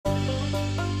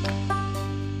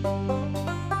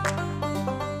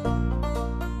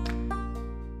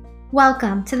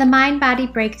Welcome to the Mind Body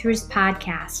Breakthroughs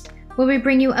podcast, where we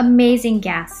bring you amazing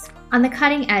guests on the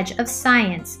cutting edge of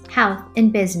science, health,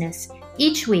 and business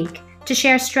each week to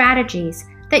share strategies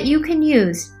that you can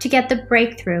use to get the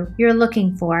breakthrough you're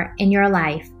looking for in your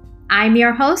life. I'm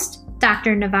your host,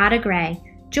 Dr. Nevada Gray.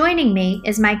 Joining me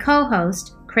is my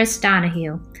co-host, Chris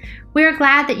Donahue. We're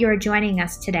glad that you are joining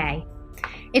us today.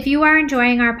 If you are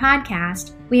enjoying our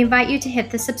podcast, we invite you to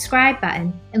hit the subscribe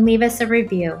button and leave us a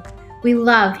review. We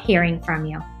love hearing from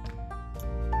you.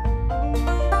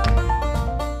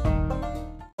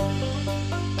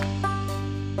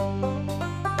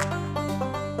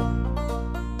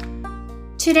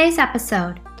 Today's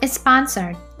episode is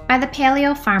sponsored by the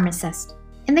Paleo Pharmacist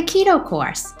in the Keto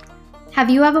Course. Have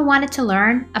you ever wanted to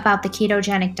learn about the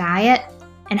ketogenic diet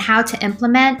and how to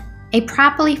implement a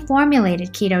properly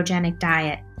formulated ketogenic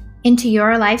diet into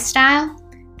your lifestyle?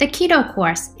 The Keto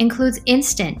Course includes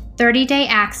instant 30-day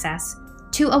access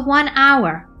to a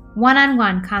 1-hour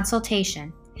one-on-one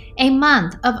consultation, a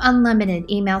month of unlimited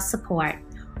email support,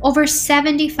 over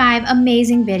 75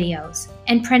 amazing videos,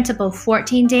 and printable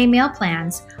 14-day meal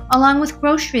plans, along with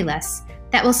grocery lists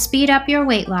that will speed up your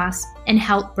weight loss and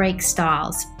help break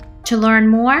stalls. To learn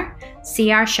more,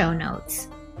 see our show notes.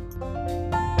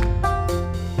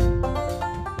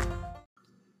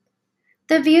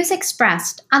 The views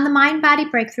expressed on the Mind Body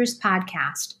Breakthroughs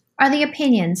podcast are the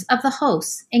opinions of the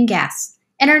hosts and guests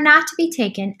and are not to be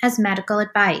taken as medical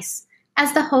advice,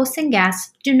 as the hosts and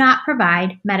guests do not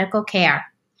provide medical care.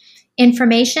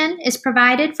 Information is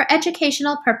provided for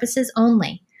educational purposes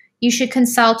only. You should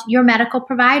consult your medical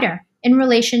provider in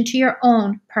relation to your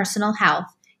own personal health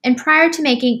and prior to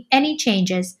making any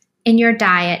changes in your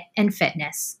diet and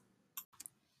fitness.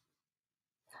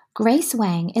 Grace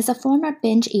Wang is a former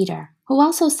binge eater who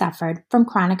also suffered from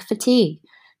chronic fatigue.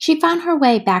 She found her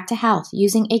way back to health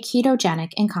using a ketogenic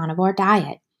and carnivore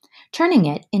diet, turning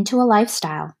it into a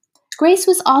lifestyle. Grace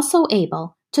was also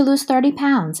able to lose 30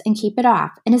 pounds and keep it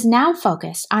off, and is now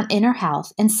focused on inner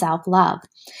health and self-love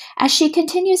as she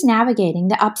continues navigating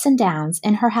the ups and downs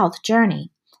in her health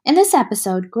journey. In this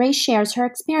episode, Grace shares her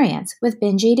experience with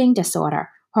binge eating disorder,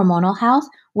 hormonal health,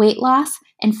 weight loss,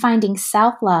 and finding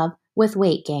self-love with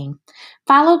weight gain.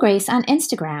 Follow Grace on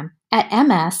Instagram at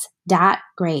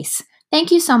ms.grace.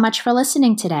 Thank you so much for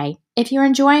listening today. If you're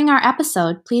enjoying our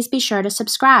episode, please be sure to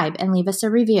subscribe and leave us a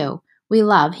review. We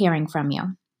love hearing from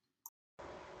you.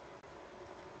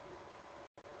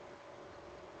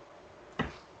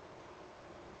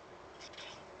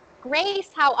 Grace,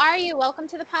 how are you? Welcome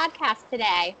to the podcast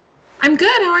today. I'm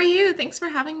good. How are you? Thanks for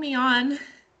having me on.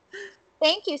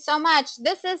 Thank you so much.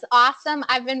 This is awesome.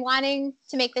 I've been wanting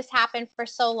to make this happen for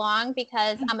so long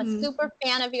because I'm a super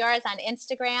fan of yours on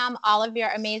Instagram, all of your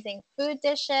amazing food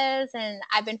dishes, and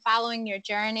I've been following your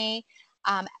journey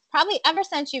probably ever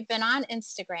since you've been on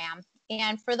Instagram.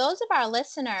 And for those of our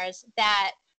listeners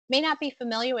that may not be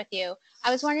familiar with you,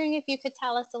 I was wondering if you could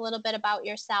tell us a little bit about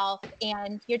yourself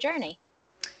and your journey.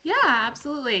 Yeah,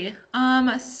 absolutely.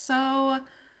 So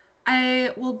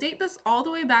I will date this all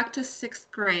the way back to 6th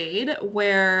grade,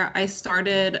 where I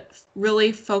started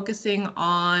really focusing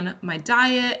on my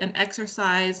diet and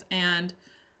exercise. And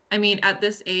I mean, at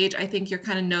this age, I think you're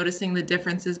kind of noticing the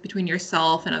differences between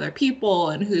yourself and other people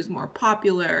and who's more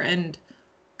popular and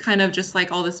kind of just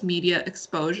like all this media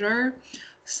exposure.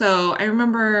 So I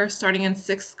remember starting in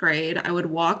 6th grade, I would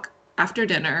walk after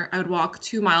dinner. I would walk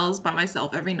 2 miles by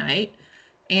myself every night.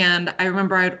 And I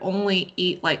remember I'd only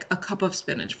eat like a cup of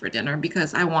spinach for dinner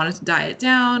because I wanted to diet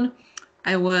down.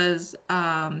 I was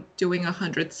doing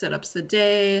 100 sit-ups a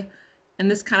day. And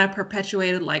this kind of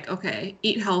perpetuated like, okay,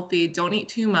 eat healthy, don't eat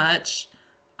too much.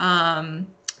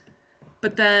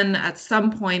 But then at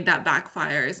some point that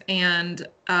backfires. And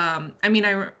I mean,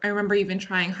 I remember even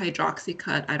trying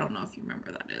Hydroxycut. I don't know if you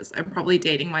remember that is. I'm probably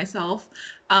dating myself.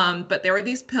 But there were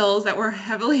these pills that were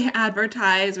heavily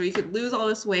advertised where you could lose all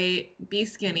this weight, be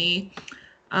skinny.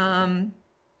 And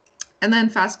then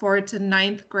fast forward to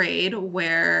 9th grade,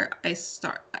 where I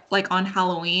start, like on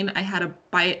Halloween, I had a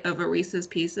bite of a Reese's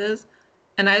Pieces.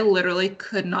 And I literally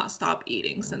could not stop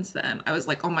eating since then. I was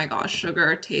like, oh my gosh,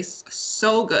 sugar tastes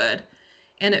so good.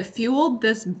 And it fueled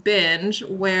this binge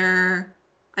where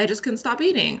I just couldn't stop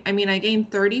eating. I mean, I gained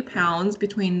 30 pounds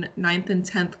between 9th and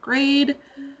 10th grade.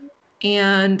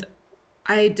 And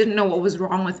I didn't know what was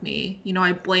wrong with me. You know,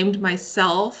 I blamed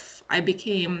myself. I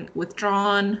became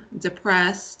withdrawn,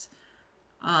 depressed.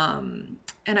 And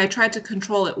I tried to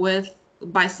control it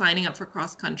by signing up for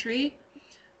cross country,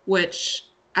 which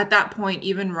at that point,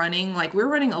 even running, like we were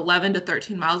running 11 to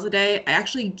 13 miles a day, I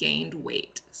actually gained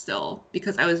weight still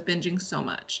because I was binging so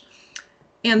much.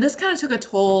 And this kind of took a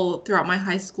toll throughout my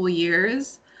high school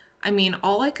years. I mean,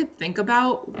 all I could think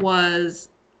about was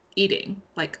eating,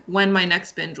 like when my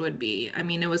next binge would be. I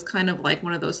mean, it was kind of like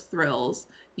one of those thrills,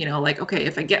 like, okay,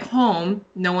 if I get home,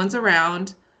 no one's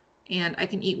around, and I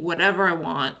can eat whatever I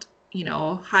want,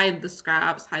 hide the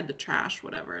scraps, hide the trash,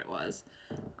 whatever it was.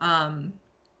 Um,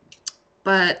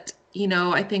 but,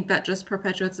 I think that just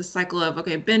perpetuates the cycle of,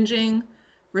 okay, binging,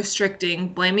 restricting,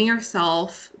 blaming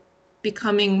yourself,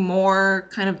 becoming more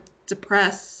kind of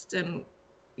depressed and,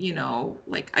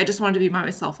 like I just wanted to be by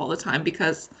myself all the time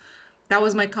because that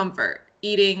was my comfort,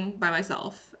 eating by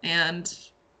myself. And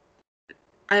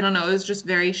I don't know, it was just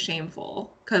very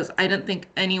shameful because I didn't think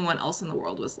anyone else in the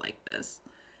world was like this.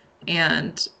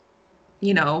 And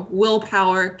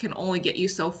willpower can only get you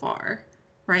so far,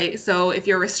 right? So if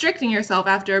you're restricting yourself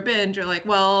after a binge, you're like,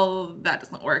 well, that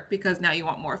doesn't work because now you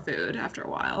want more food after a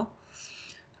while.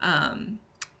 Um,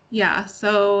 yeah,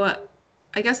 so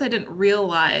I guess I didn't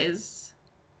realize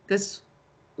this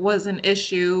was an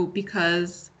issue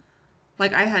because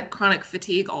like I had chronic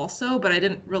fatigue also, but I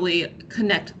didn't really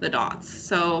connect the dots.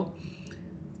 So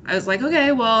I was like,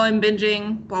 okay, well, I'm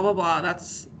binging, blah blah blah.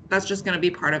 That's just going to be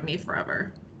part of me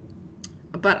forever.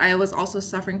 But I was also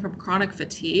suffering from chronic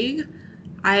fatigue.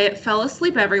 I fell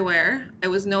asleep everywhere. I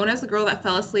was known as the girl that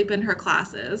fell asleep in her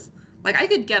classes. Like I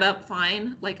could get up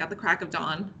fine, like at the crack of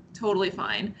dawn, totally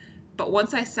fine. But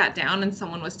once I sat down and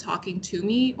someone was talking to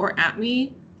me or at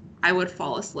me, I would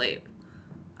fall asleep.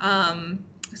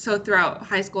 So throughout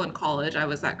high school and college, I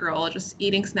was that girl just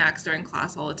eating snacks during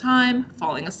class all the time,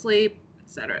 falling asleep, et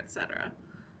cetera, et cetera.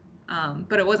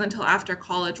 But it wasn't until after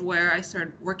college where I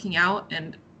started working out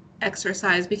and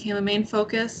exercise became a main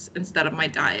focus instead of my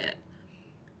diet.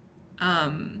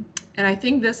 And I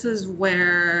think this is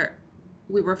where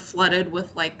we were flooded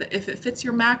with like the if it fits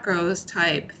your macros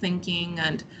type thinking,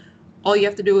 and all you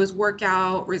have to do is work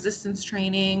out, resistance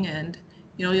training, and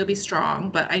you'll be strong.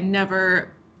 But I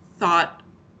never thought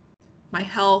my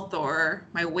health or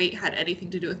my weight had anything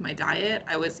to do with my diet.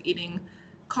 I was eating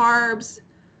carbs.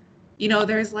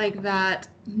 There's like that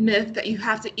myth that you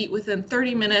have to eat within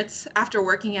 30 minutes after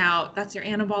working out. That's your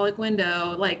anabolic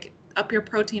window. Like up your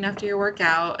protein after your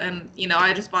workout. And,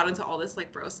 I just bought into all this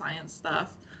like bro science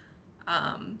stuff.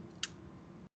 Um,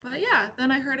 but yeah,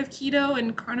 then I heard of keto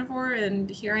and carnivore, and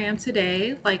here I am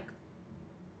today. Like,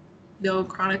 no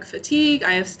chronic fatigue.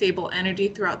 I have stable energy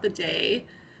throughout the day.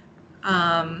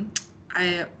 Um,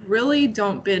 I really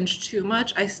don't binge too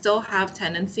much. I still have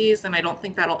tendencies, and I don't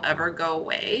think that'll ever go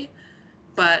away,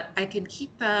 but I can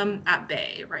keep them at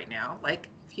bay right now. Like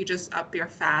if you just up your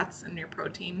fats and your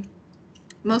protein,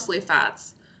 mostly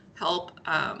fats help.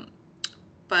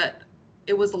 But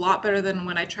it was a lot better than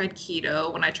when I tried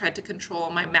keto, when I tried to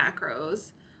control my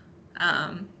macros.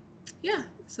 Um, yeah,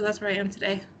 so that's where I am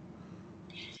today.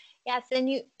 Yes, and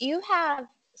you have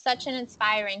such an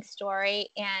inspiring story,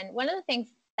 and one of the things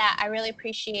that I really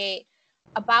appreciate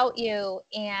about you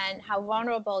and how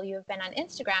vulnerable you've been on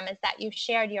Instagram is that you've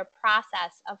shared your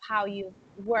process of how you've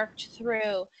worked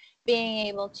through being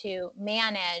able to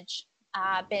manage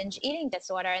binge eating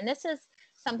disorder. And this is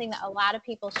something that a lot of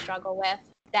people struggle with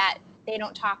that they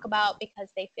don't talk about because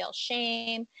they feel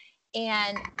shame,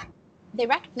 and they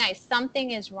recognize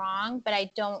something is wrong, but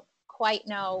I don't quite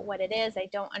know what it is. I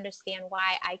don't understand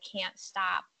why I can't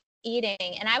stop eating.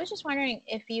 And I was just wondering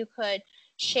if you could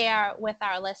share with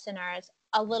our listeners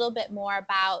a little bit more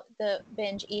about the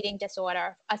binge eating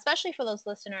disorder, especially for those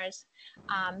listeners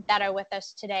that are with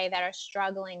us today that are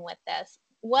struggling with this.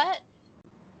 What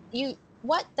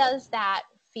does that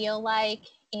feel like,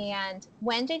 and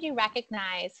when did you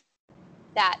recognize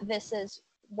that this is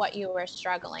what you were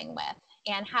struggling with,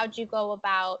 and how did you go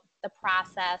about the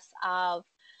process of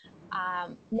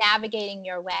navigating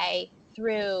your way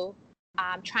through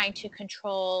trying to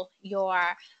control your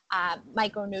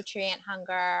micronutrient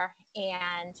hunger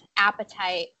and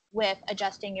appetite with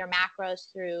adjusting your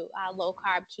macros through low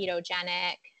carb,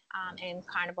 ketogenic, and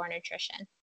carnivore nutrition?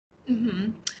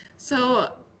 Mm-hmm.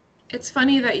 So it's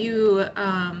funny that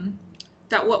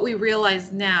that what we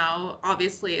realize now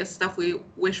obviously is stuff we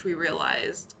wish we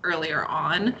realized earlier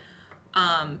on.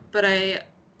 But I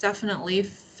definitely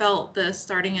felt this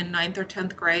starting in 9th or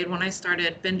 10th grade when I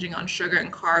started binging on sugar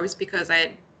and carbs because I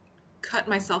had cut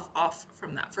myself off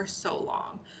from that for so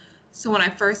long. So when I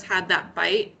first had that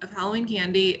bite of Halloween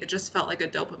candy, it just felt like a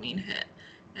dopamine hit,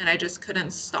 and I just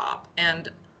couldn't stop.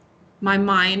 And my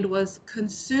mind was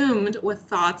consumed with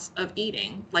thoughts of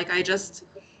eating. Like I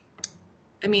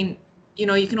mean,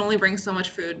 you can only bring so much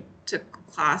food to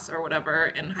class or whatever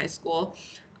in high school.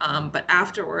 But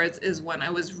afterwards is when I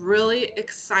was really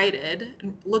excited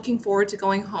and looking forward to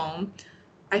going home.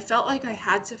 I felt like I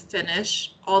had to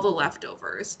finish all the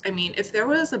leftovers. I mean, if there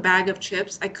was a bag of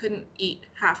chips, I couldn't eat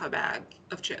half a bag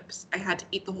of chips. I had to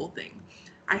eat the whole thing.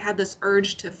 I had this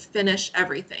urge to finish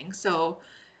everything. So,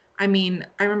 I mean,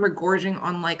 I remember gorging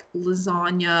on like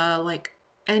lasagna, like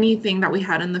anything that we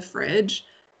had in the fridge.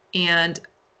 And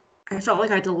I felt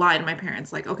like I had to lie to my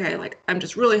parents, like, okay, like I'm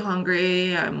just really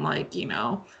hungry. I'm like,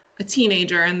 a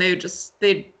teenager, and they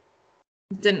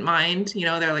didn't mind,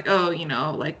 they're like, oh,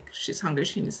 like she's hungry,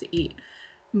 she needs to eat.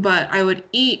 But I would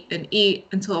eat and eat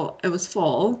until I was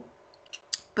full,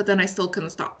 but then I still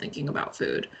couldn't stop thinking about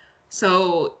food.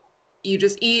 So you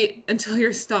just eat until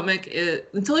your stomach is,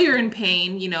 until you're in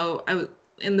pain, I was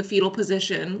in the fetal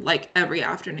position like every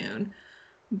afternoon.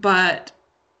 But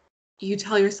you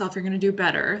tell yourself you're going to do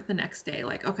better the next day.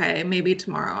 Like, okay, maybe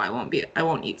tomorrow I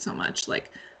won't eat so much.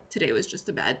 Like today was just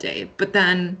a bad day. But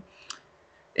then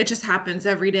it just happens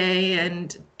every day,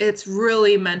 and it's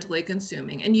really mentally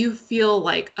consuming, and you feel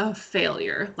like a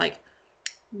failure. Like,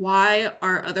 why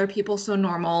are other people so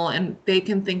normal and they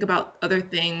can think about other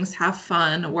things, have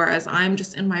fun, whereas I'm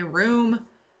just in my room,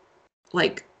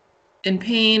 like in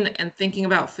pain and thinking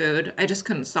about food. I just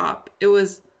couldn't stop.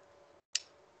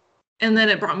 And then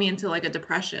it brought me into like a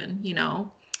depression,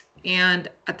 and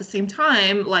at the same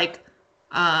time, like,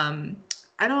 I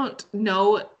don't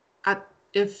know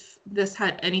if this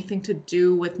had anything to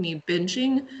do with me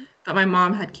binging, but my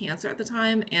mom had cancer at the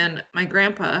time and my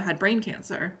grandpa had brain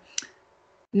cancer.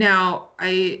 Now,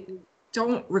 I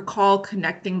don't recall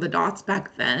connecting the dots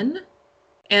back then.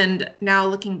 And now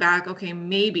looking back, okay,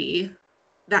 maybe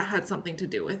that had something to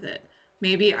do with it.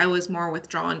 Maybe I was more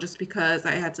withdrawn just because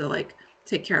I had to like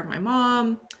take care of my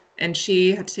mom and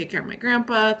she had to take care of my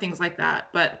grandpa, things like that.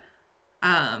 But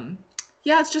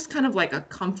yeah, it's just kind of like a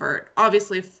comfort.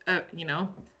 Obviously, a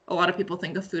lot of people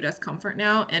think of food as comfort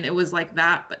now, and it was like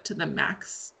that, but to the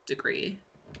max degree.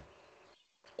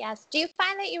 Yes. Do you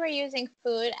find that you were using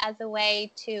food as a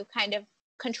way to kind of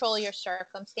control your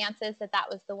circumstances, that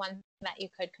was the one that you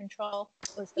could control?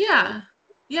 Was the Yeah. food?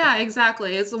 Yeah,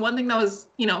 exactly. It's the one thing that was,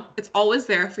 it's always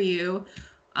there for you.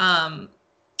 Um,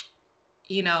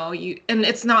 and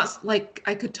it's not like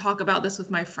I could talk about this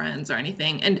with my friends or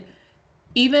anything. And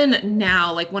even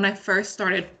now, like when I first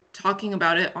started talking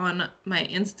about it on my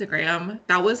Instagram,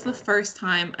 that was the first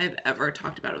time I've ever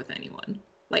talked about it with anyone.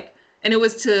 Like, and it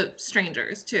was to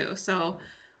strangers too. So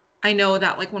I know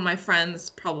that like when my friends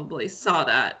probably saw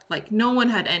that, like no one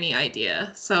had any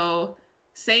idea. So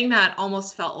saying that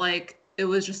almost felt like it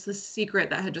was just a secret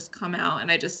that had just come out. And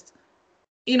I just,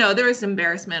 there was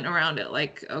embarrassment around it.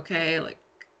 Like, okay, like,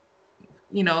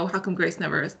 how come Grace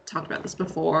never talked about this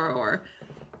before? Or,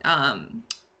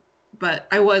 but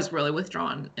I was really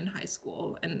withdrawn in high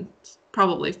school and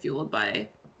probably fueled by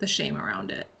the shame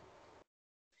around it.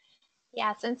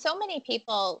 Yes, and so many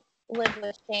people live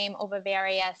with shame over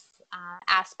various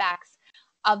aspects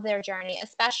of their journey,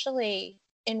 especially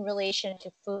in relation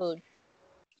to food.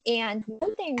 And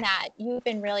one thing that you've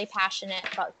been really passionate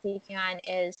about speaking on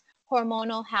is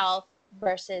hormonal health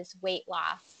versus weight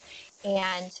loss,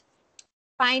 and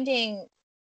finding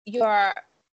your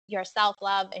your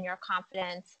self-love and your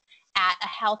confidence at a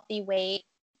healthy weight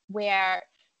where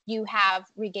you have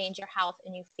regained your health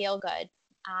and you feel good.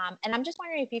 And I'm just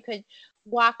wondering if you could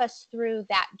walk us through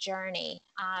that journey,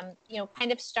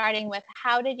 kind of starting with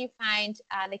how did you find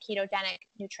the ketogenic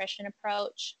nutrition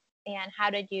approach, and how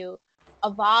did you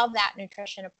evolve that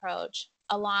nutrition approach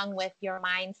along with your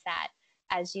mindset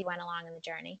as you went along in the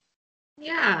journey?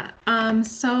 Yeah.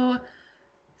 So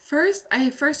I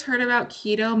first heard about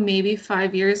keto maybe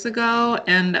 5 years ago,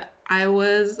 and I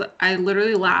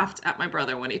literally laughed at my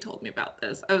brother when he told me about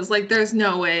this. I was like, there's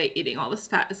no way eating all this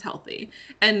fat is healthy.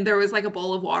 And there was like a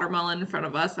bowl of watermelon in front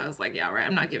of us. I was like, yeah, right,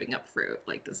 I'm not giving up fruit.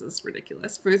 Like, this is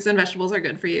ridiculous. Fruits and vegetables are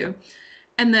good for you.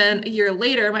 And then a year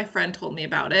later, my friend told me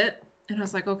about it, and I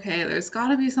was like, okay, there's got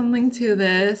to be something to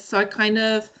this. So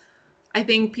I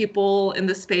think people in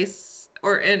the space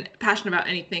or passionate about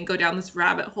anything go down this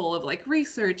rabbit hole of like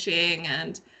researching,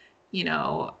 and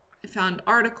I found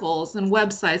articles and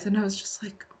websites, and I was just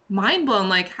like mind blown.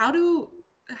 Like, how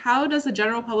does the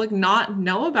general public not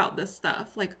know about this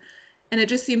stuff? Like, and it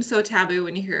just seems so taboo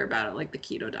when you hear about it, like the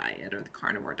keto diet or the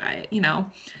carnivore diet.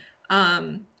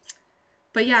 Um,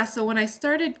 but yeah, so when I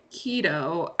started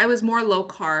keto, I was more low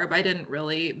carb. I didn't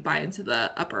really buy into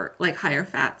the like higher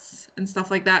fats and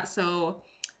stuff like that. So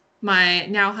my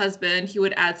now husband, he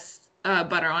would add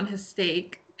butter on his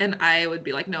steak, and I would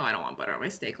be like, no, I don't want butter on my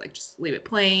steak. Like, just leave it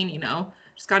plain,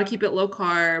 just got to keep it low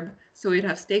carb. So we'd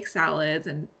have steak salads,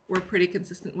 and we're pretty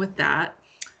consistent with that.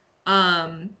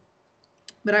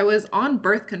 But I was on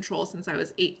birth control since I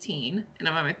was 18, and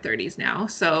I'm in my 30s now.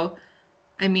 So,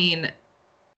 I mean,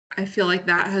 I feel like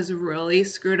that has really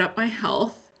screwed up my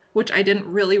health, which I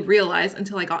didn't really realize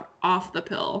until I got off the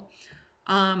pill.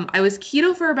 I was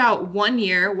keto for about 1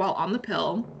 year while on the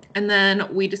pill, and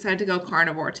then we decided to go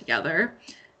carnivore together.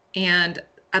 And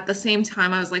at the same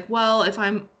time, I was like, well, if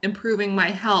I'm improving my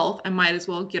health, I might as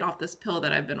well get off this pill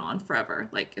that I've been on forever.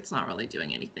 Like, it's not really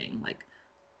doing anything. Like,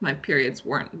 my periods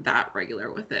weren't that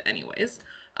regular with it anyways.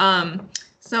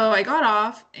 So I got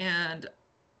off, and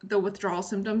the withdrawal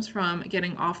symptoms from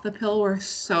getting off the pill were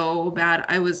so bad.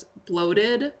 I was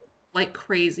bloated like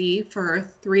crazy for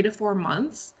 3 to 4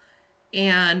 months,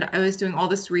 and I was doing all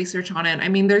this research on it. I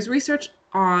mean, there's research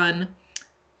on,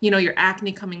 your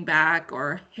acne coming back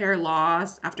or hair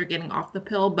loss after getting off the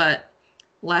pill, but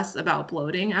less about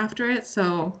bloating after it.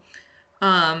 So,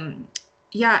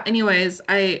 yeah, anyways,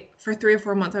 for 3 or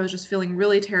 4 months, I was just feeling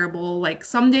really terrible. Like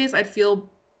some days I'd feel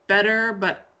better,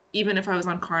 but even if I was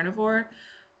on carnivore,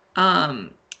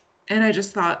 and I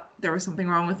just thought there was something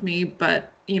wrong with me,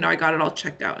 but I got it all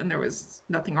checked out and there was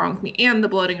nothing wrong with me, and the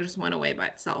bloating just went away by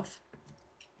itself.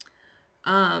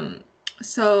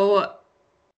 So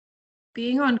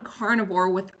being on carnivore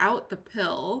without the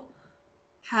pill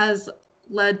has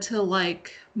led to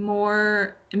like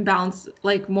more imbalance,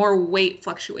 like more weight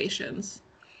fluctuations.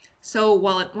 So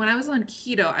when I was on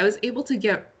keto, I was able to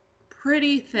get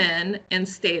pretty thin and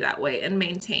stay that way and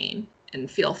maintain and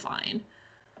feel fine.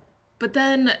 But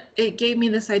then it gave me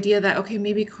this idea that, okay,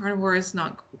 maybe carnivore is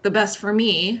not the best for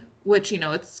me, which,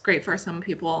 it's great for some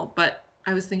people. But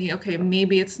I was thinking, okay,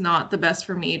 maybe it's not the best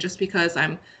for me just because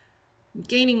I'm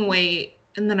gaining weight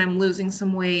and then I'm losing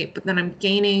some weight, but then I'm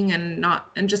gaining and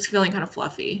just feeling kind of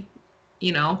fluffy,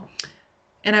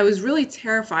 And I was really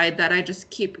terrified that I just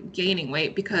keep gaining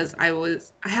weight because I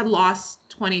had lost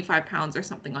 25 pounds or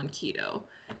something on keto.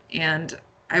 And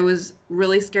I was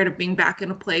really scared of being back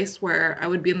in a place where I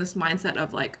would be in this mindset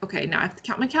of like, okay, now I have to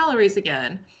count my calories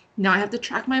again. Now I have to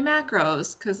track my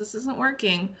macros because this isn't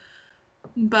working.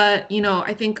 But,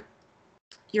 I think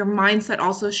your mindset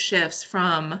also shifts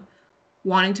from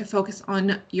wanting to focus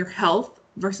on your health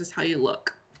versus how you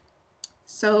look.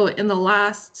 So in the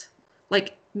last,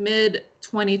 like mid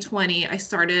 2020,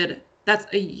 that's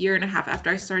a year and a half after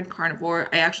I started carnivore,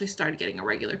 I actually started getting a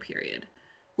regular period,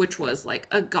 which was like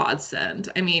a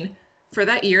godsend. I mean, for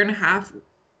that year and a half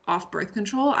off birth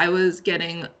control, I was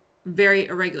getting very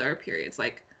irregular periods.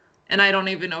 And I don't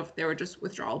even know if they were just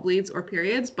withdrawal bleeds or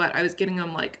periods, but I was getting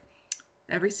them like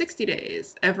every 60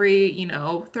 days, every,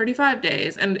 35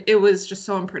 days. And it was just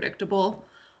so unpredictable.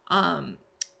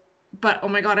 But oh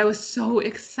my God, I was so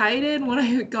excited when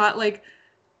I got like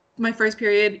my first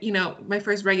period, my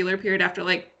first regular period after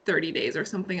like 30 days or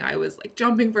something. I was like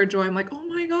jumping for joy. I'm like, oh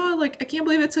my God, like I can't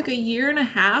believe it took a year and a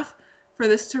half for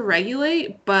this to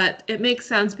regulate, but it makes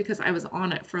sense because I was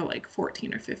on it for like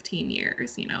 14 or 15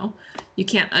 years, You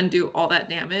can't undo all that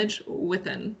damage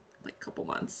within like a couple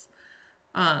months.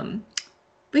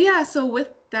 But yeah, so with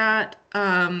that,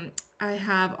 I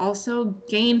have also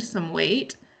gained some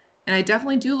weight, and I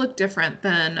definitely do look different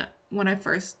than when I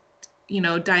first,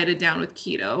 dieted down with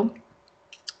keto.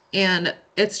 And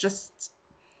it's just,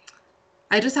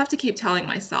 I just have to keep telling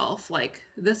myself, like,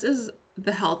 this is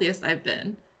the healthiest I've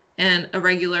been. And a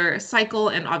regular cycle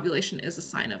and ovulation is a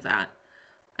sign of that.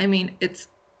 I mean,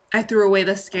 I threw away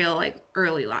the scale like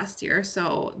early last year.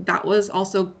 So that was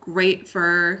also great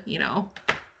for,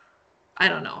 I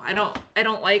don't know. I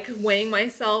don't like weighing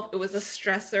myself. It was a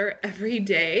stressor every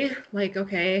day. Like,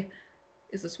 okay,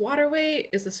 is this water weight?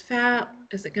 Is this fat?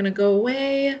 Is it going to go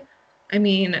away? I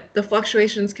mean, the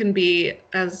fluctuations can be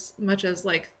as much as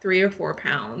like 3 or 4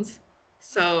 pounds.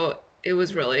 So it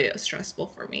was really stressful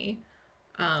for me.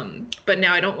 But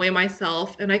now I don't weigh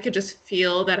myself, and I could just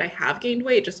feel that I have gained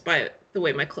weight just by the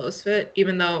way my clothes fit,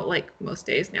 even though like most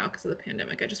days now because of the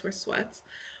pandemic, I just wear sweats.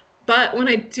 But when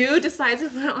I do decide to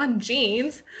put on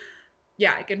jeans,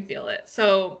 yeah, I can feel it.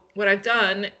 So what I've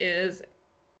done is,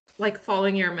 like,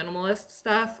 following your minimalist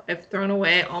stuff, I've thrown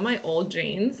away all my old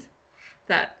jeans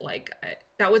that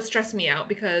that would stress me out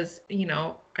because,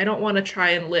 I don't want to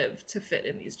try and live to fit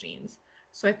in these jeans.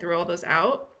 So I threw all those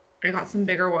out. I got some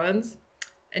bigger ones.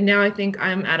 And now I think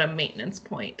I'm at a maintenance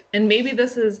point. And maybe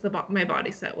this is my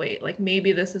body set weight. Like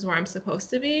maybe this is where I'm supposed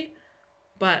to be.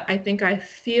 But I think I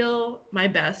feel my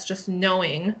best just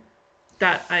knowing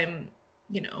that I'm,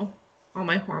 all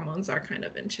my hormones are kind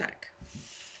of in check.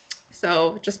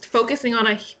 So just focusing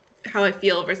on how I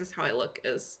feel versus how I look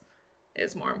is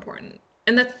more important.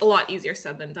 And that's a lot easier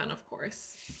said than done, of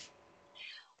course.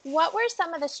 What were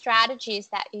some of the strategies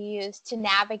that you used to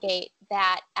navigate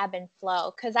that ebb and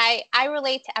flow? Because I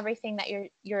relate to everything that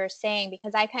you're saying,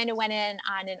 because I kind of went in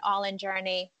on an all-in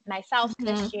journey myself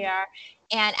this Mhm. year.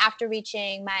 And after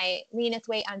reaching my leanest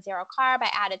weight on zero carb,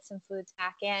 I added some foods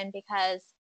back in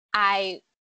because I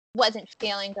wasn't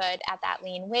feeling good at that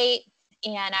lean weight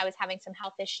and I was having some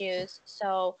health issues.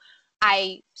 So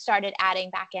I started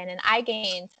adding back in and I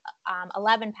gained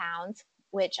 11 pounds,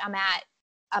 which I'm at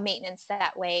a maintenance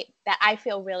set weight that I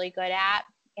feel really good at.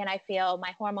 And I feel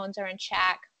my hormones are in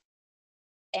check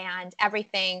and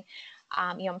everything.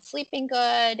 I'm sleeping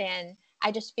good and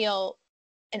I just feel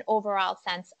an overall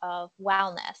sense of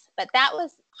wellness. But that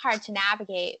was hard to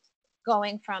navigate,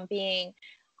 going from being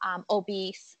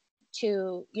obese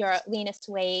to your leanest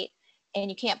weight. And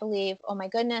you can't believe, oh my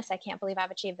goodness, I can't believe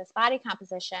I've achieved this body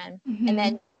composition. And Mhm.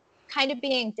 then kind of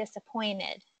being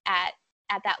disappointed at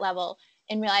that level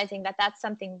and realizing that that's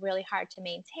something really hard to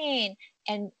maintain.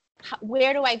 And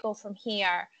where do I go from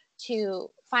here to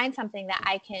find something that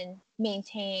I can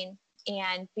maintain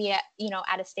and be at,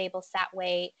 at a stable set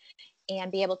weight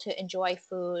and be able to enjoy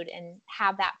food and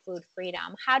have that food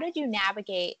freedom? How did you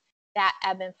navigate that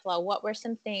ebb and flow? What were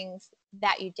some things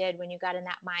that you did when you got in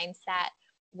that mindset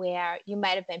where you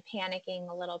might have been panicking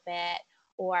a little bit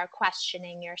or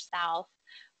questioning yourself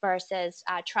versus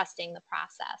trusting the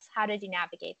process? How did you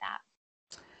navigate that?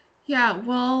 Yeah,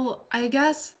 well, I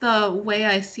guess the way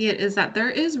I see it is that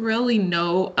there is really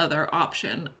no other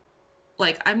option.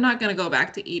 Like, I'm not going to go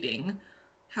back to eating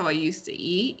how I used to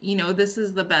eat. This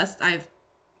is the best I've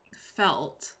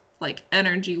felt, like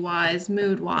energy wise,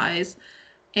 mood wise.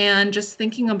 And just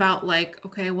thinking about, like,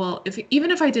 okay, well, even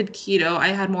if I did keto, I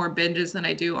had more binges than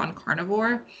I do on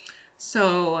carnivore.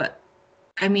 So,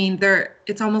 I mean,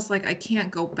 it's almost like I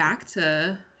can't go back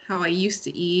to how I used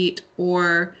to eat,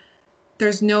 or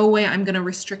there's no way I'm going to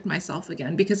restrict myself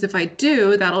again, because if I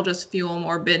do, that'll just fuel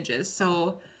more binges.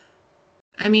 So,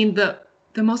 I mean, the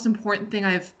most important thing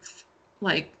I've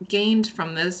like gained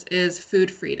from this is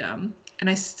food freedom. And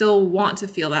I still want to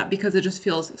feel that because it just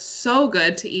feels so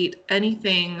good to eat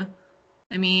anything.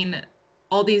 I mean,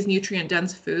 all these nutrient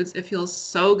dense foods, it feels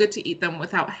so good to eat them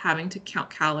without having to count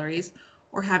calories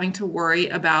or having to worry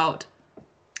about,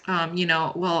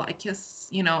 well, I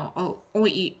guess, I'll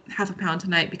only eat half a pound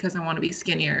tonight because I want to be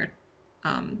skinnier,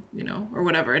 or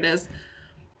whatever it is.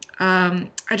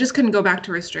 I just couldn't go back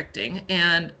to restricting.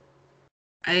 And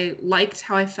I liked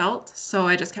how I felt, so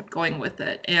I just kept going with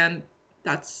it. And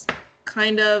that's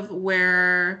kind of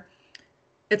where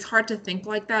it's hard to think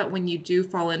like that when you do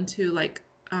fall into like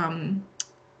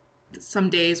some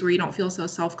days where you don't feel so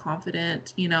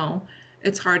self-confident.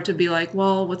 It's hard to be like,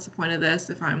 well, what's the point of this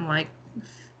if I'm like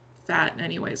fat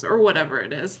anyways, or whatever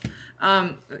it is.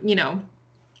 Um, you know,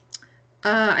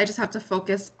 I just have to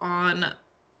focus on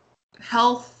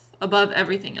health above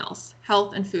everything else,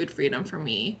 health and food freedom for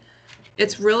me.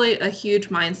 It's really a huge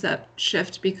mindset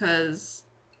shift because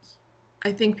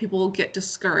I think people get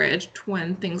discouraged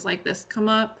when things like this come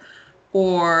up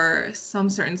or some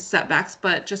certain setbacks,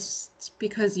 but just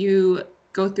because you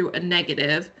go through a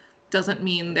negative doesn't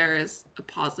mean there's a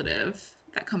positive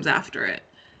that comes after it.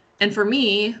 And for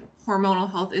me, hormonal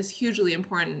health is hugely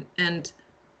important. And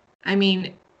I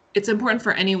mean, it's important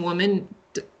for any woman,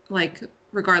 like,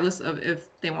 regardless of if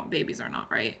they want babies or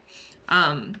not, right?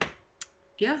 Um,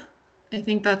 yeah, I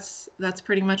think that's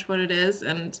pretty much what it is,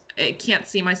 and I can't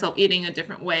see myself eating a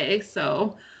different way.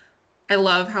 So I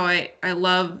love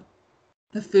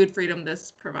the food freedom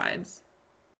this provides.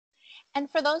 And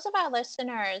for those of our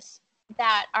listeners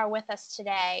that are with us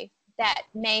today that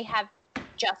may have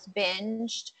just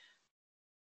binged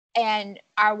and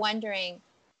are wondering,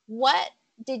 what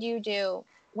did you do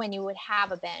when you would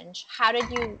have a binge? How did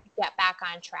you get back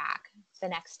on track the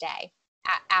next day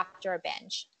after a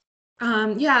binge?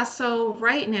 Yeah, so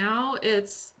right now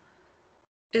it's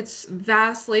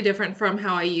vastly different from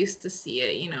how I used to see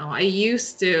it. I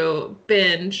used to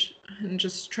binge and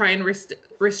just try and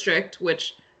restrict,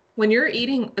 which when you're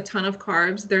eating a ton of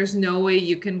carbs, there's no way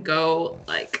you can go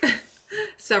like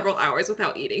several hours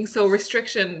without eating. So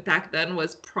restriction back then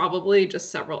was probably just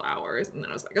several hours. And then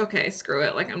I was like, okay, screw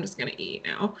it. Like, I'm just going to eat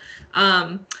now.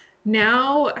 Um,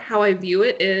 Now, how I view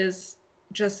it is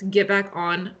just get back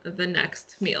on the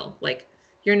next meal. Like,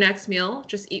 your next meal,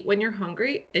 just eat when you're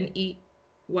hungry and eat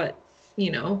what,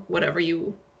 whatever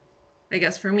you, I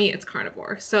guess for me, it's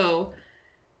carnivore. So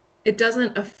it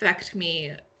doesn't affect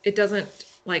me. It doesn't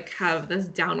like have this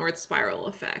downward spiral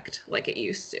effect like it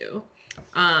used to.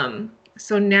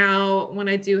 So now when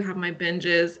I do have my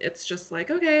binges, it's just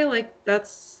like, okay, like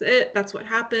that's it. That's what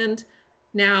happened.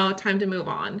 Now time to move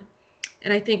on.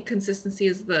 And I think consistency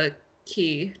is the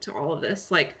key to all of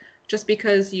this. Like, just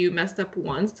because you messed up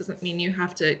once doesn't mean you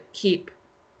have to keep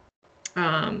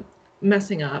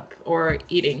messing up or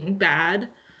eating bad.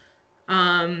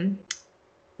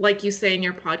 Like you say in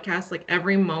your podcast, like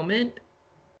every moment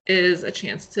is a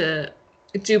chance to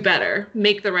do better,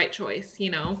 make the right choice,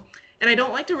 you know? And I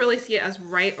don't like to really see it as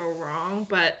right or wrong,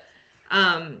 but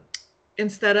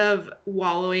instead of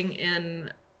wallowing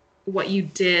in what you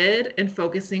did and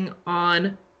focusing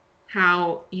on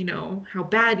how, you know, how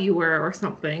bad you were or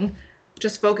something,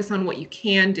 just focus on what you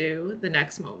can do the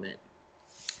next moment.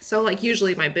 So like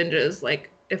usually my binges, like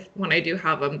when I do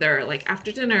have them, they're like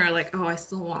after dinner, like, oh, I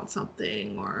still want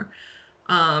something, or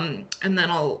and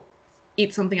then I'll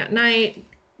eat something at night.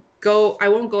 I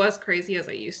won't go as crazy as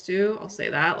I used to. I'll say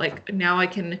that. Like now I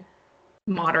can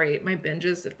moderate my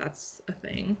binges if that's a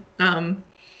thing.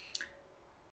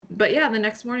 But yeah, the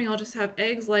next morning I'll just have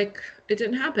eggs like it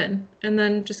didn't happen, and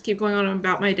then just keep going on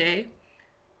about my day.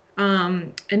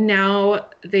 And now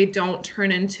they don't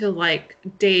turn into like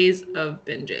days of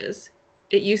binges.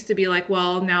 It used to be like,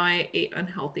 well, now I ate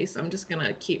unhealthy, so I'm just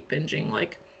gonna keep binging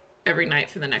like every night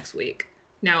for the next week.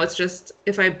 Now it's just,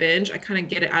 if I binge, I kind of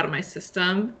get it out of my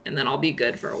system, and then I'll be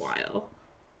good for a while.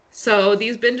 So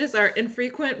these binges are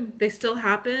infrequent. They still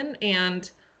happen, and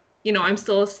you know, I'm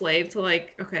still a slave to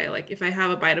like, okay, like if I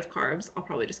have a bite of carbs, I'll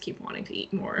probably just keep wanting to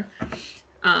eat more.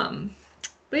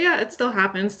 But yeah, it still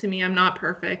happens to me. I'm not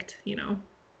perfect, you know.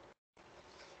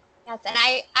 Yes, and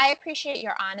I appreciate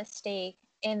your honesty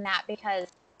in that, because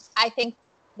I think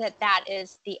that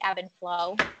is the ebb and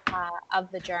flow of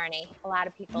the journey. A lot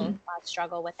of people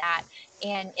struggle with that,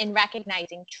 and in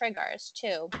recognizing triggers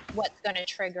too. What's going to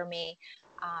trigger me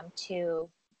to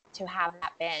have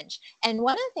that binge? And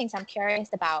one of the things I'm curious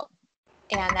about,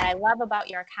 and that I love about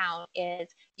your account, is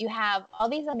you have all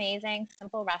these amazing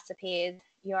simple recipes.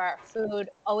 Your food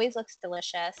always looks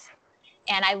delicious,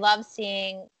 and I love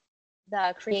seeing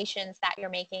the creations that you're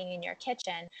making in your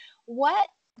kitchen. What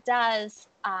does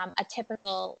a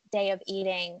typical day of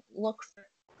eating look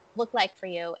like for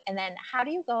you? And then how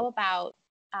do you go about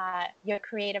your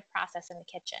creative process in the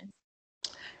kitchen?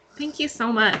 Thank you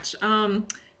so much.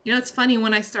 You know, it's funny,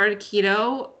 when I started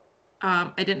keto,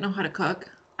 I didn't know how to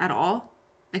cook at all.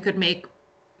 I could make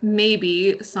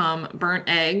maybe some burnt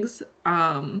eggs.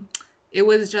 It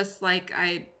was just like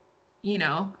I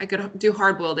could do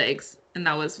hard-boiled eggs, and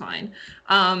that was fine.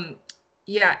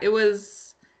 Yeah,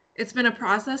 it's been a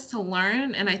process to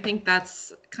learn, and I think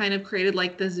that's kind of created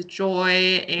like this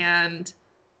joy, and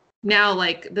now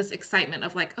like this excitement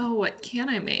of like, oh, what can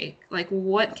I make? Like,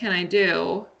 what can I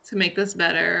do to make this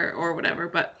better or whatever?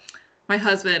 But my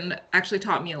husband actually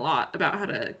taught me a lot about how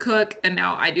to cook, and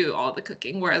now I do all the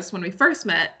cooking. Whereas when we first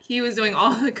met, he was doing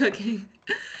all the cooking.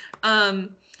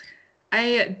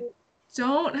 I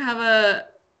don't have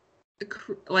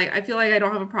I feel like I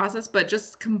don't have a process, but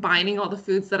just combining all the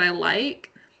foods that I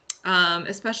like,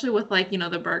 especially with like, you know,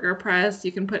 the burger press,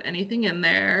 you can put anything in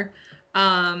there.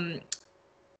 And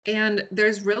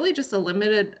there's really just a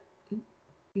limited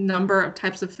number of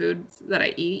types of foods that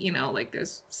I eat, you know, like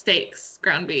there's steaks,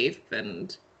 ground beef,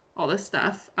 and all this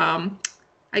stuff.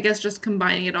 I guess just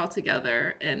combining it all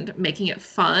together and making it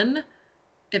fun,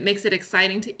 it makes it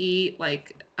exciting to eat.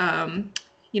 Like,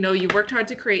 you know, you worked hard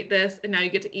to create this, and now you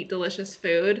get to eat delicious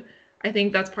food. I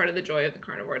think that's part of the joy of the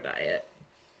carnivore diet.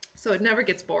 So it never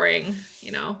gets boring,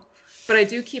 you know, but I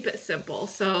do keep it simple.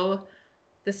 So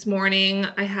this morning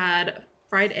I had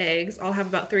fried eggs. I'll have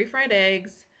about 3 fried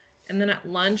eggs. And then at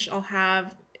lunch, I'll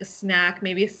have a snack,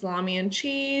 maybe a salami and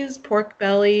cheese, pork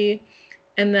belly.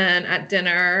 And then at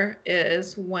dinner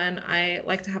is when I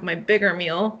like to have my bigger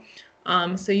meal.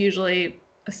 So usually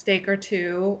a steak or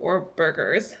 2, or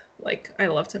burgers. Like, I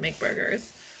love to make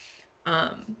burgers.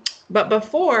 But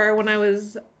before, when I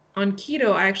was on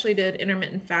keto, I actually did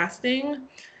intermittent fasting.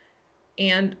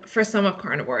 And for some of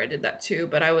carnivore, I did that too.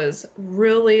 But I was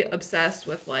really obsessed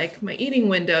with like my eating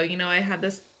window. You know, I had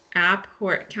this app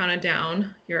where it counted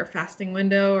down your fasting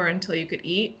window or until you could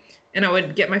eat. And I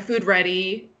would get my food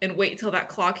ready and wait till that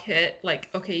clock hit, like,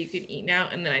 okay, you can eat now.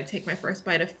 And then I'd take my first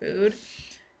bite of food.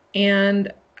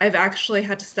 And I've actually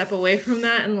had to step away from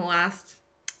that in the last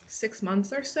 6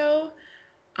 months or so,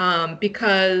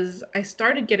 because I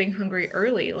started getting hungry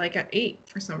early, like at 8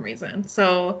 for some reason.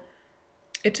 So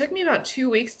it took me about 2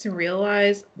 weeks to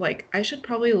realize, like, I should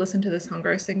probably listen to this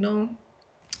hunger signal.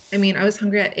 I mean, I was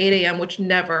hungry at 8 a.m., which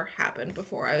never happened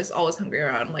before. I was always hungry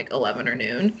around like 11 or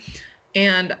noon.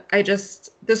 And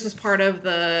this was part of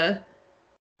the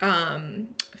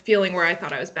feeling where I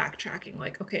thought I was backtracking.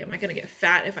 Like, okay, am I going to get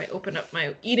fat if I open up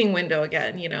my eating window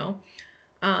again, you know?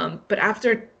 But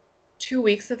after 2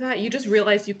 weeks of that, you just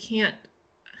realize you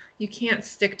you can't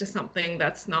stick to something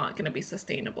that's not going to be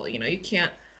sustainable. You know, you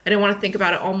can't, I didn't want to think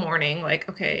about it all morning. Like,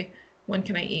 okay, when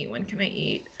can I eat? When can I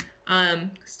eat?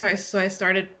 So I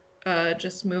started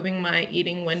just moving my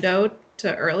eating window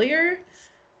to earlier,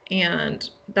 and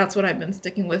that's what I've been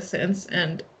sticking with since.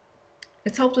 And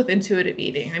it's helped with intuitive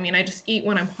eating. I mean, I just eat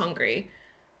when I'm hungry,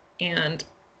 and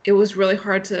it was really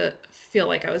hard to feel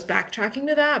like I was backtracking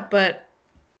to that, but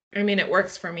I mean, it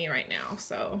works for me right now,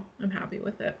 so I'm happy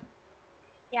with it.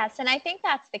 Yes, and I think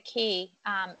that's the key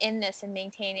in this and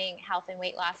maintaining health and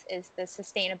weight loss is the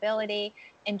sustainability,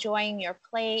 enjoying your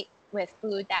plate with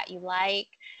food that you like,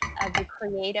 the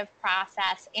creative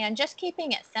process, and just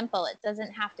keeping it simple. It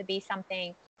doesn't have to be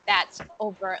something that's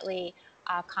overtly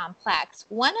complex.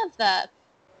 One of the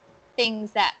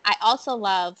things that I also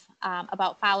love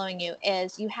about following you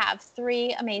is you have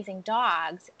three amazing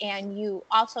dogs and you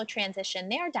also transition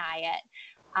their diet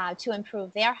to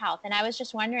improve their health. And I was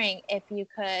just wondering if you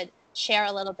could share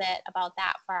a little bit about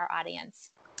that for our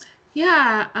audience.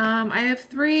 Yeah, I have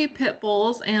three pit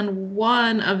bulls, and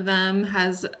one of them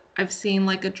I've seen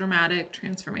like a dramatic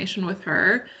transformation with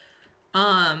her.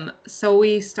 So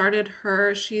we started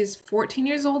her, she's 14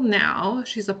 years old now.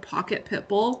 She's a pocket pit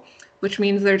bull, which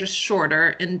means they're just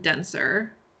shorter and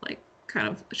denser, like kind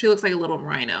of, she looks like a little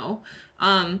rhino.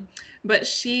 Um, but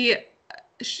she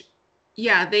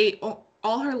yeah,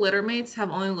 all her litter mates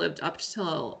have only lived up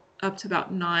to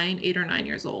about 8 or 9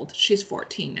 years old. She's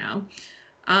 14 now.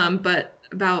 But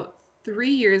about 3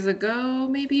 years ago,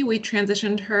 maybe we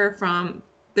transitioned her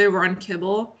they were on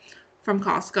kibble from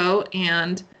Costco,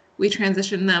 and we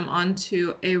transitioned them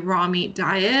onto a raw meat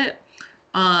diet.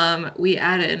 We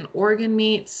added in organ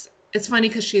meats. It's funny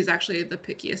because she's actually the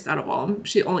pickiest out of all of them.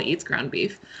 She only eats ground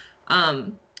beef.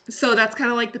 Um, so that's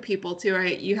kind of like the people too,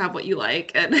 right? You have what you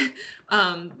like, and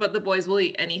but the boys will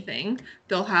eat anything.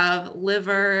 They'll have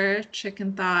liver,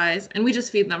 chicken thighs, and we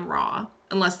just feed them raw.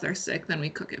 Unless they're sick, then we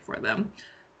cook it for them.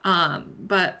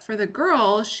 But for the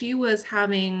girl, she was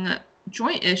having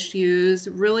joint issues,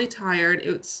 really tired.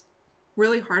 It's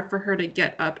really hard for her to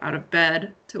get up out of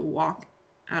bed to walk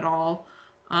at all.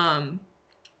 Um,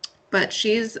 but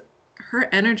her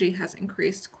energy has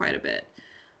increased quite a bit.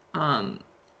 Um,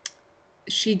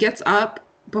 she gets up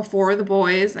before the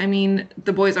boys. I mean,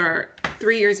 the boys are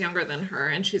 3 years younger than her,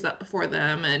 and she's up before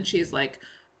them, and she's like,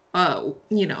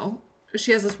 you know,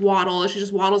 she has this waddle. She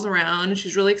just waddles around, and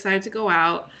she's really excited to go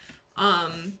out.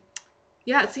 Um,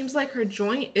 yeah, it seems like her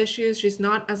joint issues, she's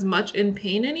not as much in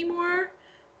pain anymore.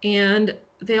 And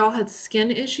they all had skin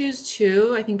issues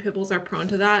too. I think pit bulls are prone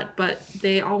to that, but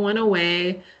they all went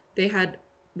away. They had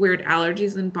weird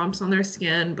allergies and bumps on their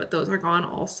skin, but those are gone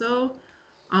also.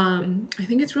 I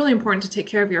think it's really important to take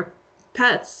care of your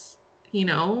pets, you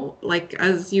know, like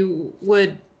as you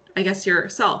would, I guess,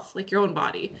 yourself, like your own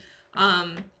body.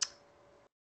 Um,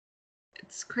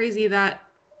 it's crazy that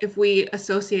if we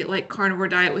associate like carnivore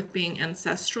diet with being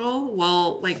ancestral,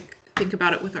 well, like think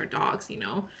about it with our dogs, you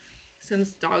know,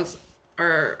 since dogs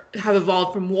have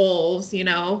evolved from wolves, you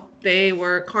know, they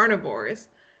were carnivores.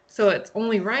 So it's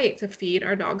only right to feed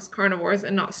our dogs carnivores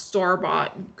and not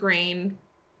store-bought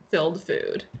grain-filled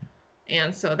food.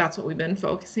 And so that's what we've been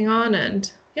focusing on.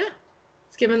 And yeah,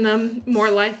 it's given them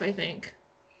more life, I think.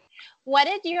 What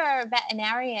did your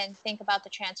veterinarian think about the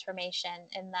transformation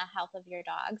in the health of your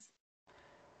dogs?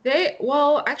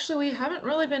 Well, actually, we haven't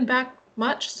really been back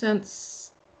much since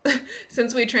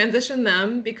since we transitioned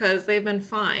them because they've been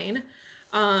fine.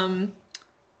 Um,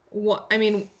 I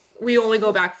mean, we only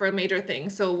go back for major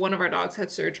things. So one of our dogs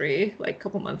had surgery like a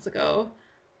couple months ago.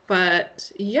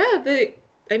 But yeah,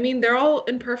 I mean, they're all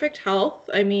in perfect health.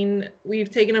 I mean, we've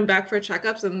taken them back for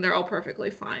checkups and they're all perfectly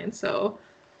fine. So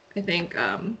I think,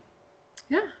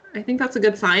 yeah, I think that's a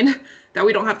good sign that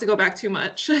we don't have to go back too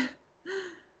much.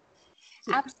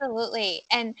 Absolutely.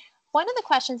 And one of the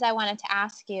questions I wanted to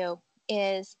ask you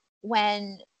is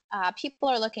when people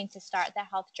are looking to start their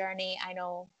health journey, I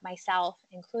know myself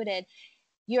included,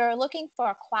 you're looking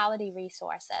for quality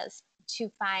resources to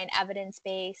find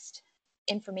evidence-based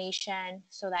information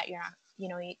so that you're not,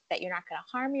 that you're not going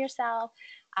to harm yourself,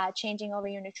 changing over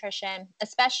your nutrition,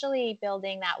 especially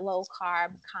building that low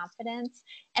carb confidence.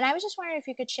 And I was just wondering if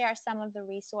you could share some of the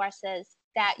resources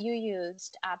that you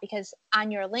used, because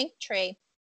on your link tree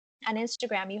on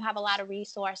Instagram, you have a lot of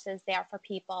resources there for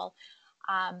people,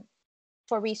 um,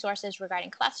 for resources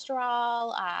regarding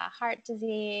cholesterol, heart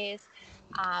disease,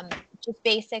 um, just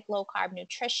basic low carb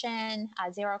nutrition,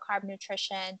 zero carb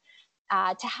nutrition,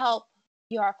 to help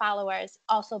your followers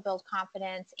also build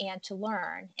confidence and to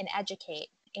learn and educate.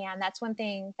 And that's one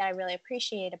thing that I really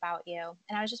appreciate about you.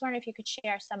 And I was just wondering if you could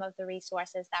share some of the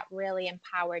resources that really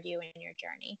empowered you in your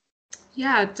journey.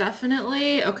 Yeah,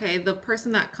 definitely. Okay, the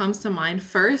person that comes to mind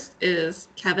first is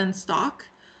Kevin Stock.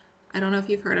 I don't know if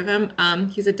you've heard of him.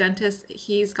 He's a dentist.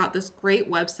 He's got this great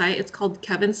website. It's called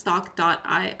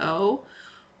kevinstock.io.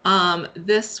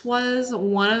 This was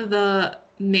one of the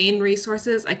main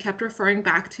resources I kept referring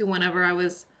back to whenever I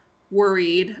was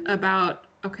worried about,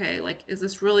 okay, like, is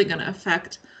this really going to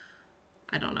affect,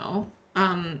 I don't know,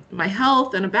 my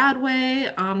health in a bad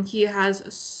way? He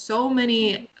has so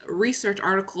many research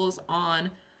articles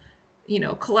on,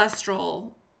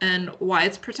 cholesterol and why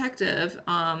it's protective.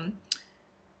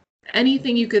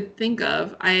 Anything you could think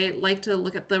of. I like to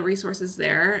look at the resources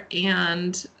there,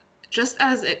 and just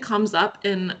as it comes up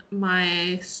in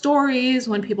my stories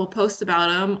when people post about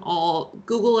them, I'll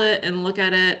Google it and look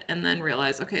at it and then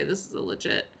realize, okay, this is a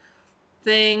legit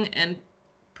thing, and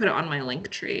put it on my link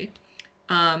tree.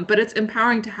 But it's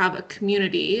empowering to have a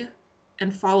community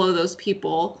and follow those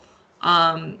people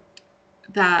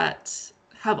that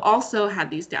have also had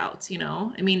these doubts.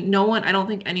 I mean, I don't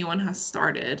think anyone has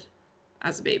started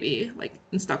as a baby, like,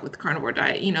 and stuck with the carnivore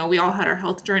diet. We all had our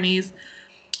health journeys.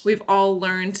 We've all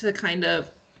learned to kind of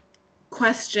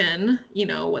question,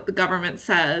 what the government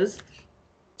says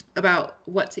about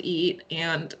what to eat.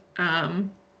 And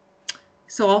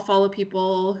so I'll follow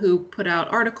people who put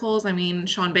out articles. I mean,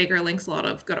 Sean Baker links a lot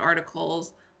of good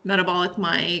articles, Metabolic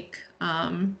Mike.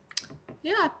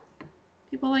 Yeah,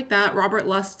 people like that. Robert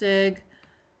Lustig,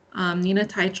 Nina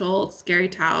Teicholz, Gary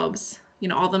Taubes,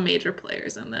 all the major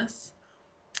players in this.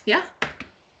 Yeah.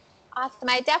 Awesome.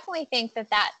 I definitely think that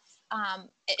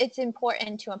it's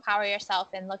important to empower yourself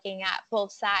in looking at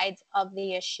both sides of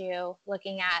the issue,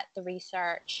 looking at the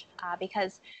research,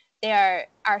 because there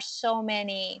are so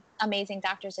many amazing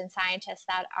doctors and scientists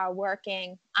that are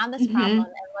working on this problem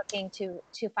and looking to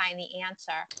find the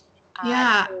answer.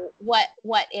 Yeah. To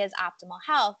what is optimal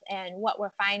health. And what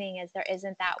we're finding is there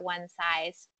isn't that one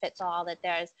size fits all, that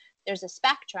there's a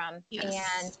spectrum. Yes.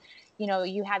 And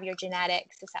you have your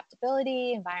genetic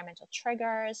susceptibility, environmental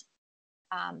triggers,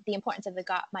 the importance of the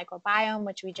gut microbiome,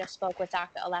 which we just spoke with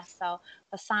Dr. Alesso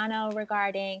Fasano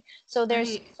regarding. So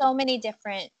there's so many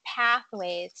different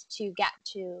pathways to get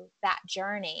to that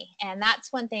journey. And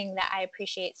that's one thing that I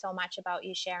appreciate so much about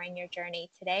you sharing your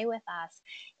journey today with us.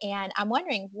 And I'm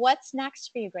wondering, what's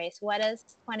next for you, Grace? What does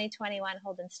 2021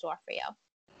 hold in store for you?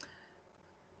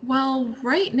 Well,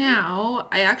 right now,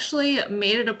 I actually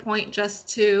made it a point just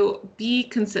to be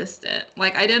consistent.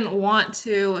 Like, I didn't want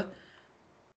to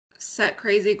set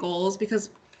crazy goals, because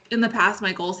in the past,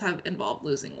 my goals have involved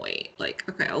losing weight. Like,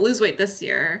 okay, I'll lose weight this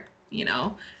year,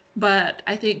 but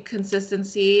I think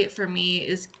consistency for me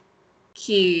is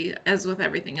key, as with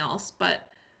everything else.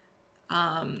 But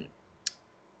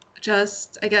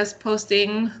just, I guess,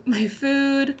 posting my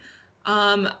food.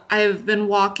 I've been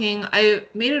walking. I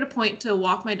made it a point to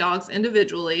walk my dogs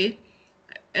individually,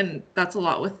 and that's a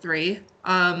lot with 3,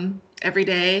 every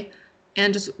day,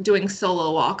 and just doing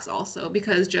solo walks also,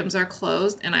 because gyms are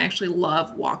closed, and I actually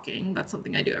love walking. That's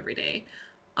something I do every day.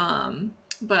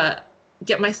 But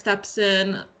get my steps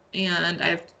in, and I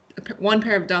have 1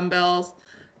 pair of dumbbells.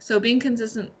 So being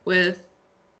consistent with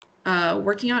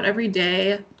working out every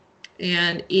day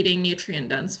and eating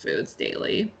nutrient-dense foods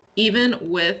daily. Even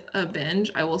with a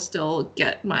binge, I will still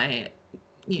get my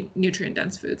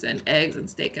nutrient-dense foods and eggs and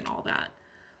steak and all that.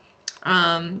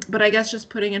 But I guess just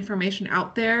putting information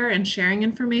out there and sharing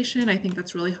information, I think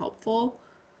that's really helpful.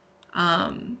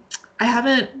 I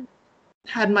haven't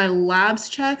had my labs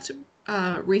checked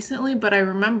recently, but I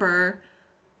remember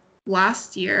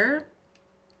last year,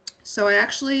 so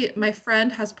my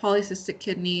friend has polycystic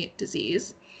kidney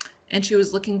disease, and she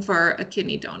was looking for a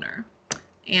kidney donor.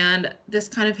 And this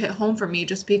kind of hit home for me,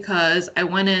 just because I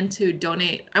went in to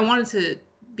donate. I wanted to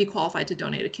be qualified to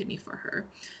donate a kidney for her.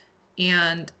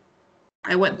 And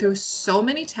I went through so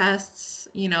many tests,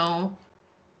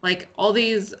 like all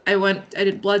these, I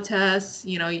did blood tests,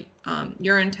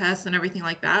 urine tests and everything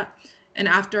like that. And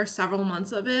after several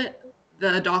months of it,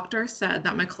 the doctor said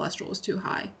that my cholesterol was too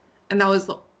high. And that was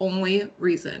the only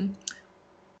reason.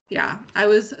 Yeah, I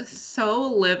was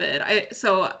so livid.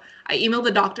 So I emailed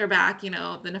the doctor back, the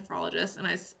nephrologist, and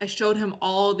I showed him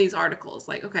all these articles,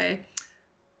 like, okay,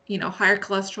 higher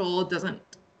cholesterol doesn't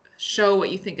show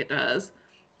what you think it does,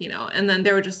 and then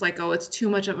they were just like, oh, it's too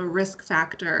much of a risk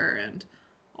factor and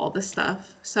all this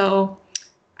stuff. So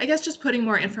I guess just putting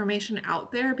more information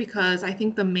out there, because I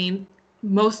think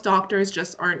most doctors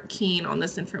just aren't keen on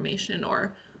this information,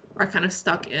 or are kind of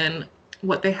stuck in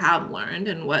what they have learned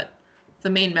and what the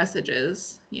main message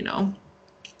is,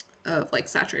 of like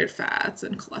saturated fats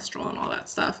and cholesterol and all that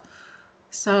stuff.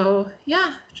 So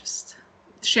yeah, just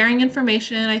sharing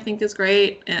information, I think, is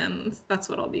great, and that's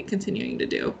what I'll be continuing to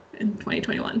do in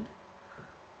 2021.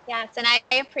 Yes, and I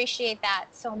appreciate that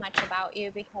so much about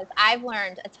you, because I've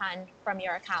learned a ton from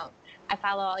your account. I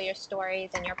follow all your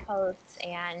stories and your posts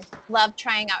and love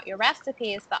trying out your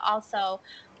recipes, but also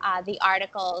the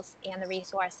articles and the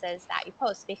resources that you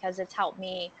post, because it's helped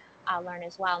me learn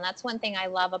as well. And that's one thing I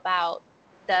love about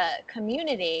the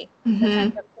community, the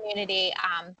sense of community,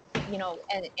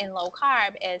 in low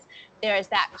carb, is there's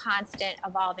that constant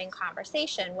evolving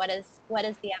conversation. What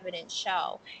does the evidence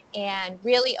show? And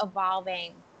really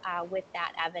evolving with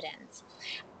that evidence.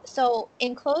 So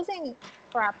in closing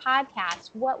for our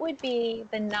podcast, what would be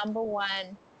the number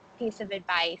one piece of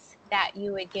advice that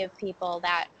you would give people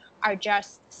that are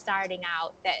just starting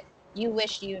out that you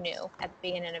wish you knew at the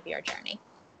beginning of your journey?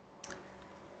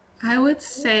 I would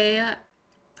say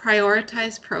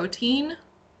prioritize protein,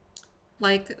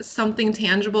 like something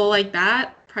tangible like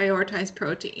that. Prioritize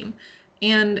protein.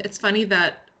 And it's funny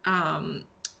that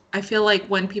I feel like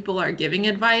when people are giving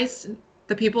advice,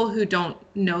 the people who don't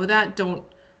know that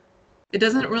it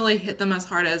doesn't really hit them as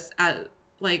hard as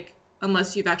like,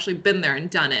 unless you've actually been there and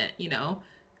done it,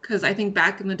 because I think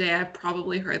back in the day I've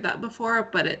probably heard that before,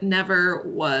 but it never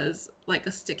was like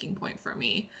a sticking point for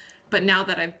me. But now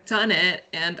that I've done it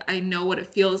and I know what it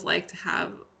feels like to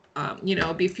have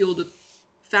be fueled with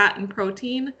fat and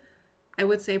protein, I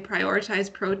would say prioritize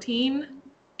protein,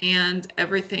 and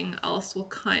everything else will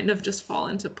kind of just fall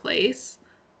into place.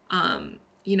 I've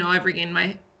regained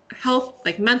my health,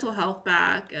 like mental health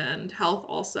back, and health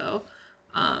also.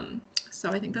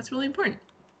 So I think that's really important.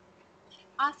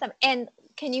 Awesome. And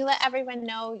can you let everyone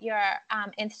know your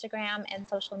Instagram and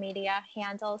social media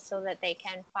handles so that they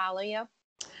can follow you?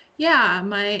 Yeah,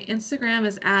 my Instagram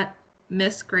is at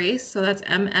Miss Grace, so that's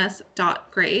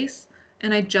ms.grace.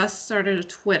 And I just started a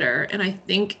Twitter, and I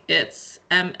think it's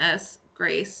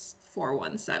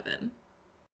msgrace417.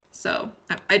 So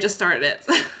I just started it.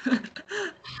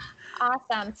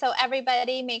 Awesome. So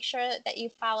everybody, make sure that you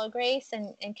follow Grace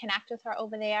and connect with her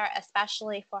over there,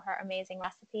 especially for her amazing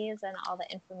recipes and all the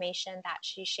information that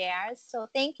she shares. So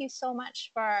thank you so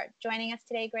much for joining us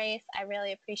today, Grace. I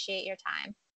really appreciate your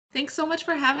time. Thanks so much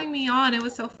for having me on. It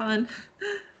was so fun.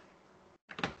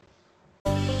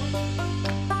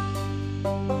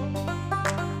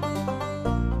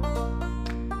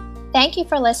 Thank you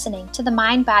for listening to the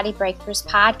Mind Body Breakthroughs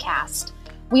podcast.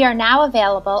 We are now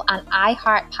available on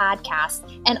iHeart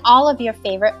Podcasts and all of your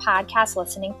favorite podcast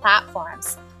listening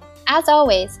platforms. As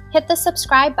always, hit the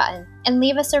subscribe button and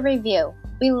leave us a review.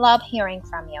 We love hearing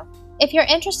from you. If you're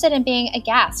interested in being a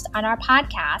guest on our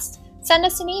podcast, send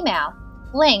us an email.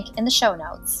 Link in the show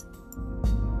notes.